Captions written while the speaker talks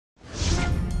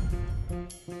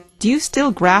Do you still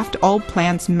graft all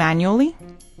plants manually?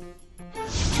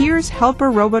 Here's Helper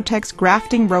Robotech's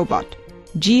Grafting Robot,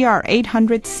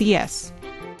 GR800CS.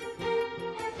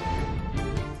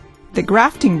 The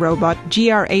Grafting Robot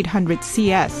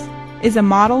GR800CS is a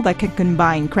model that can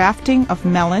combine grafting of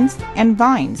melons and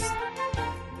vines.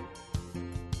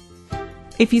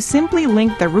 If you simply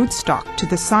link the rootstock to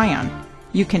the scion,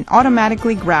 you can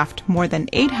automatically graft more than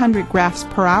 800 grafts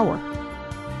per hour.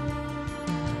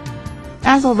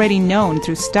 As already known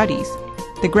through studies,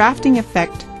 the grafting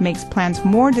effect makes plants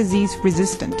more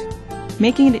disease-resistant,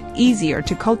 making it easier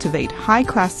to cultivate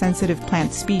high-class sensitive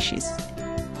plant species.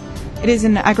 It is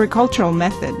an agricultural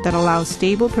method that allows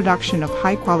stable production of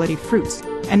high-quality fruits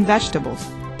and vegetables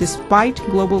despite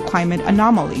global climate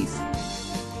anomalies.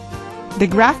 The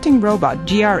Grafting Robot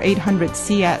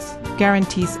GR800CS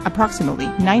guarantees approximately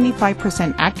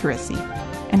 95% accuracy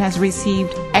and has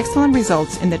received excellent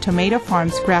results in the tomato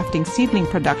farm's grafting seedling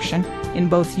production in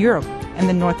both Europe and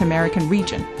the North American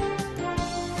region.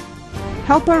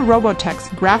 Helper Robotech's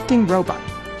Grafting Robot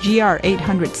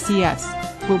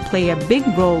GR800CS will play a big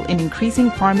role in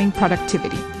increasing farming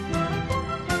productivity.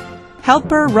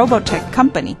 Helper Robotech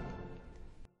Company.